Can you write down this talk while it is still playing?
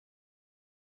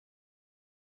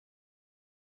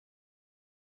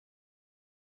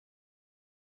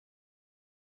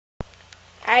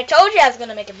I told you I was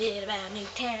gonna make a video about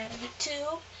Nuketown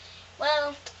too.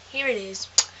 Well, here it is.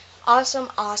 Awesome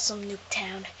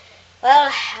Nuketown.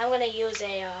 Well, I'm gonna use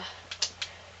a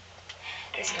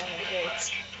this gun right here.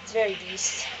 It's very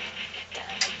beast.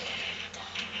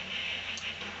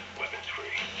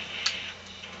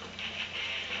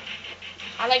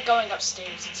 I like going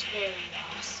upstairs. It's very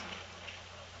awesome.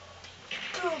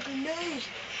 Throw a grenade.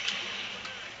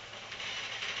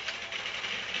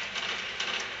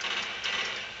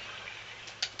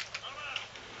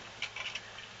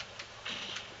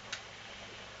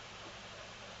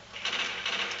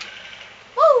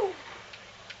 Woo!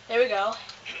 There we go.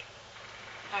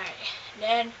 Alright,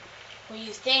 then when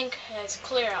you think it's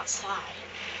clear outside,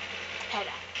 head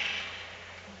out.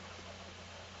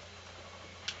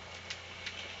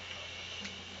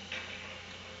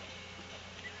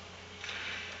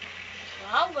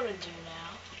 What I'm gonna do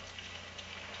now,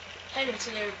 head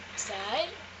into their side.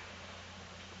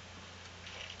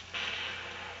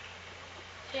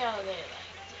 See how they like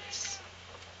this.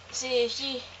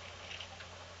 See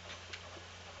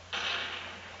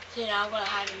now I'm gonna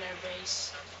hide in their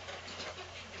base.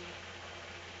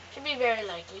 Should be very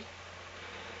likely.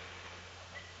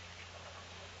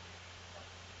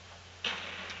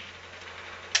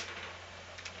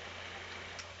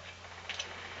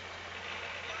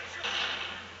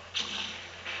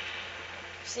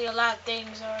 See, a lot of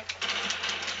things are.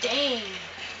 Dang!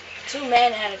 2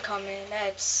 men had to come in.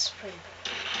 That's pretty.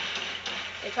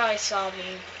 They probably saw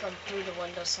me from through the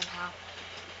window somehow.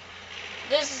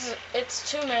 It's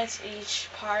 2 minutes each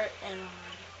part, and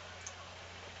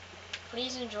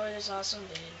please enjoy this awesome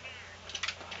vid.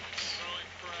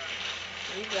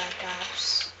 3 Black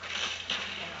Ops.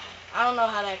 I don't know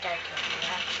how that guy killed me,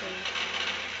 actually.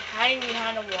 Hiding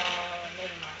behind a wall,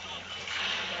 maybe not.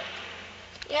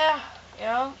 But, yeah,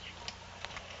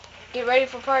 get ready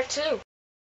for part 2.